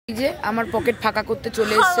এই যে আমার পকেট ফাঁকা করতে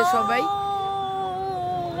চলে এসছে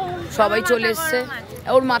সবাই চলে এসছে।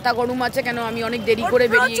 ওর মাথা গরম আছে কেন আমি অনেক দেরি করে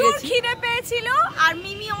বেরিয়ে গেছি, খিদে পেয়েছিল আর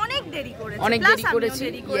মিমি অনেক দেরি করেছে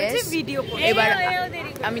ভিডিও করে। এবার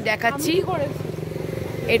আমি দেখাচ্ছি,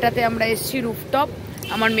 এটাতে আমরা এসেছি রুফটপ।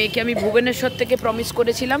 আমার মেয়েকে আমি ভুবনেশ্বর থেকে প্রমিস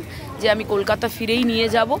করেছিলাম যে আমি কলকাতা ফিরেই নিয়ে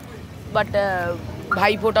যাব, বাট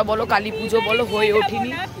ভাইফোঁটা বলো কালী পুজো বলো হয়ে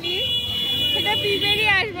ওঠেনি।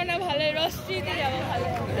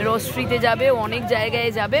 রোস্ট্রিতে যাবে, অনেক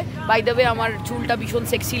জায়গায় যাবে। বাই দ্য ওয়ে আমার চুলটা ভীষণ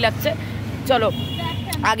সেক্সি লাগছে। চলো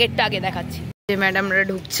আগেরটা আগে দেখাচ্ছি। যে ম্যাডামরা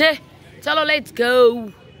ঢুকছে, চলো লেটস গো।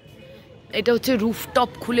 এটা হচ্ছে রুফটপ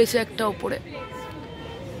খুলেছে একটা ওপরে,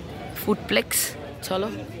 ফুডপ্লেক্স। চলো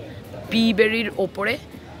পিবেরির ওপরে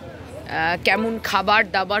কেমন খাবার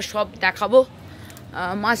দাবার সব দেখাবো।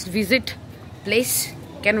 মাস্ট ভিজিট প্লেস,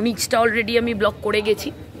 কেন নিচটা অলরেডি আমি ব্লগ করে গেছি।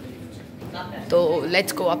 তো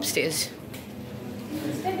লেটস গো আপস্টেজ।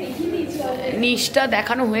 নিচটা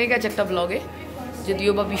দেখানো হয়ে গেছে একটা ব্লগে,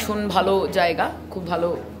 যদিও বা ভীষণ ভালো জায়গা, খুব ভালো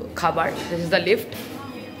খাবার। This is the lift.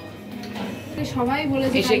 সবাই বলে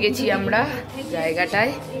এসে গেছি আমরা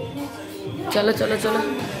জায়গাটায়। চলো চলো চলো,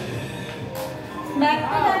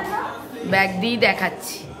 ব্যাগ দিয়ে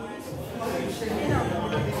দেখাচ্ছি।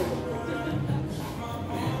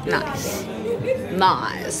 Nice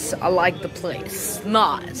nice, I like the place,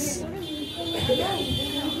 nice.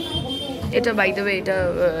 এটা বাই দ্য ওয়ে এটা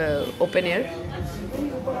open air,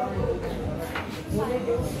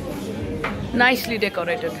 nicely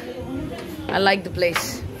decorated. I like the place.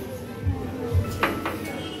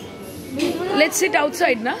 Let's sit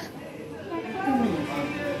outside না?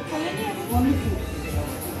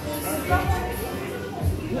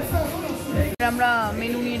 আমরা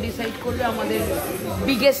মেনু নিয়ে ডিসাইড করবে আমাদের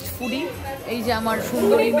বিগেস্ট ফুডি। এই যে আমার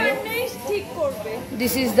সুন্দরী মেয়ে,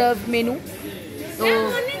 দিস ইজ দ্য মেনু। তো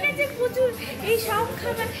এই সব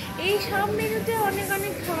খাবার, এই সব মেনুতে অনেক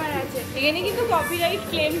অনেক খাবার আছে। এখানে কিন্তু কপিরাইট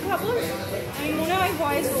ক্লেম খাবো, আমি মনে হয়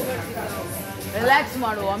ভয়েস ওভার। রিল্যাক্স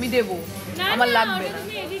মারো, আমি দেবো, আমার লাগবে না।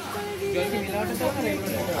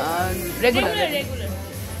 রেগুলার।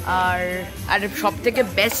 আর সব থেকে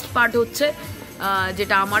বেস্ট পার্ট হচ্ছে,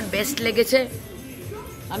 যেটা আমার বেস্ট লেগেছে,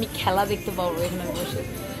 আমি খেলা দেখতে পাবো এখানে বসে।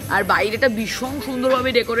 আর বাইরেটা ভীষণ সুন্দরভাবে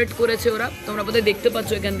ডেকোরেট করেছে ওরা, তোমরা বোধহয় দেখতে পাচ্ছ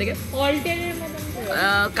এখান থেকে।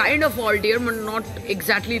 কাইন্ড অফ অলটের, নট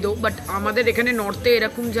এক্স্যাক্টলি দো, বাট আমাদের এখানে নর্থে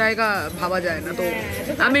এরকম জায়গা ভাবা যায় না। তো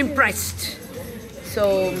I am impressed. So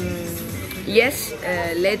yes,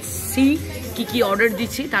 let's see কি কি অর্ডার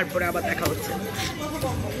দিচ্ছি, তারপরে আবার দেখা হচ্ছে।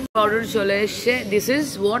 অর্ডার চলে এসছে। This is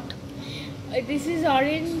what? This is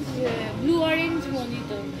orange, blue orange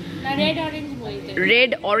mojito, red orange mojito.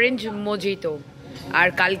 Red orange mojito. আর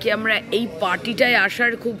কালকে আমরা এই পার্টিটায়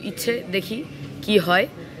আসার খুব ইচ্ছে, দেখি কি হয়।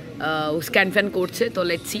 স্ক্যান ফ্যান করছে, তো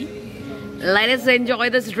let's see, let's enjoy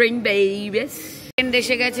this drink babies.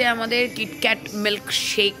 এসে গেছে আমাদের KitKat milk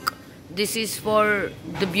shake. This is for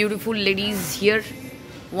the beautiful ladies here.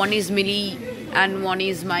 One is milli and one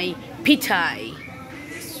is my পিঠাই।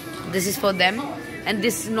 This is for them, and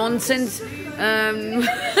this nonsense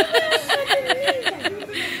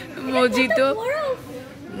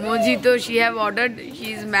mojito she have ordered. She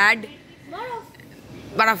is mad.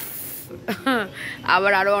 Baraf.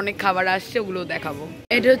 আবার আরো অনেক খাবার আসছে, ওগুলো দেখাবো।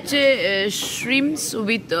 এটা হচ্ছে shrimps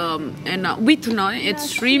with নয়, it's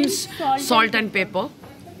shrimps salt and pepper.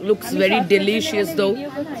 Looks very delicious though.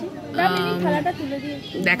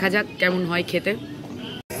 দেখা যাক কেমন হয় খেতে।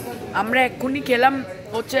 আমরা এক্ষুনি খেলাম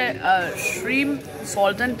হচ্ছে shrimp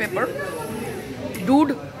salt and pepper.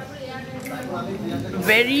 Dude,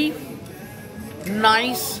 very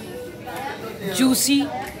nice, juicy,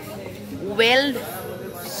 well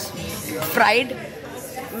fried,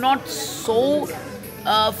 not so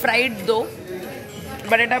fried though,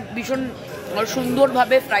 but এটা ভীষণ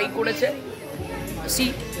সুন্দরভাবে ফ্রাই করেছে।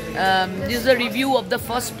 See, this is the review of the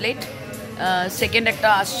first plate. Second একটা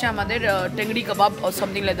আসছে আমাদের টেংরি কাবাব or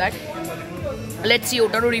something like that. Let's see,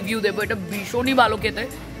 ওটারও review দেবো। এটা ভীষণই ভালো খেতে,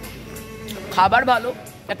 খাবার ভালো,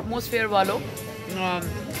 অ্যাটমসফিয়ার ভালো,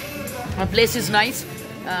 place is nice,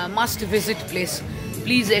 must visit place.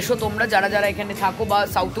 Please এসো তোমরা, যারা যারা এখানে থাকো বা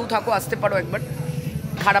সাউথেও থাকো, আসতে পারো একবার,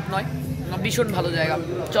 খারাপ নয়, ভীষণ ভালো জায়গা।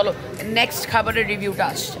 চলো নেক্সট খাবারের রিভিউটা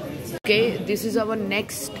আসছে। ওকে, this is our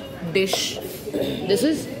next dish. This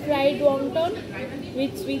is fried ওয়াংটন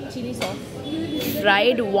with sweet chili sauce.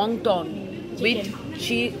 Fried wonton with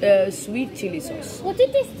sweet chili sauce. প্রচুর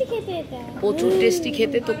টেস্টি খেতে এটা, প্রচুর টেস্টি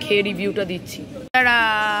খেতে। তো খেয়ে রিভিউটা দিচ্ছি।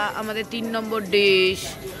 আমাদের 3 নম্বর ডিশ,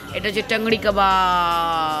 এটা হচ্ছে টাংড়ি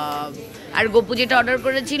কাবাব। আর গোপু যেটা অর্ডার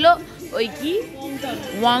করেছিল ওই কি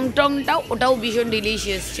ওয়াংটংটাও, ওটাও ভীষণ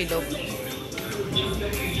ডিলিশিয়াস ছিল।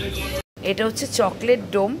 এটা হচ্ছে chocolate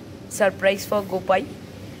dome, surprise for গোপাই,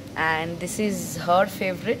 and this is her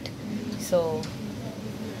favourite. So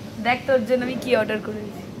দেখ তোর জন্য আমি কি অর্ডার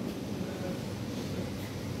করেছি।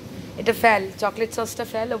 এটা ফেল, চকলেট সসটা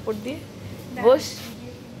ফেল ওপর দিয়ে, বস।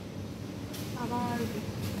 আবার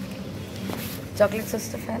চকলেট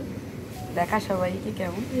সসটা ফেল, দেখা সবাইকে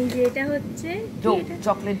কেমন। এই যে এটা হচ্ছে ডোম,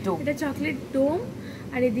 চকলেট ডোম। এটা চকলেট ডোম,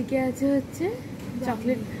 আর এদিকে আছে হচ্ছে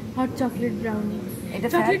চকলেট হট চকলেট ব্রাউনি। এটা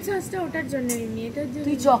চকলেট সসটা ওটার জন্য এমনি, এটার জন্য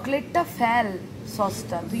তুই চকলেটটা ফেল,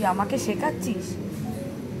 সসটা তুই আমাকে শেখাচ্ছিস।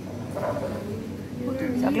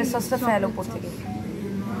 চকলেট সসটা ফেল ওপর থেকে,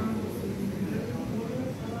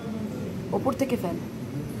 ওপর থেকে ফেল।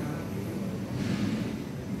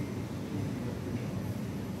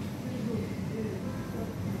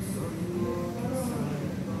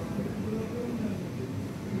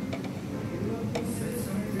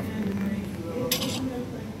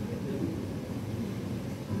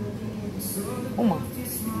 ওমা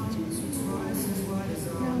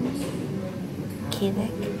খেয়ে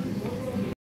দেখ।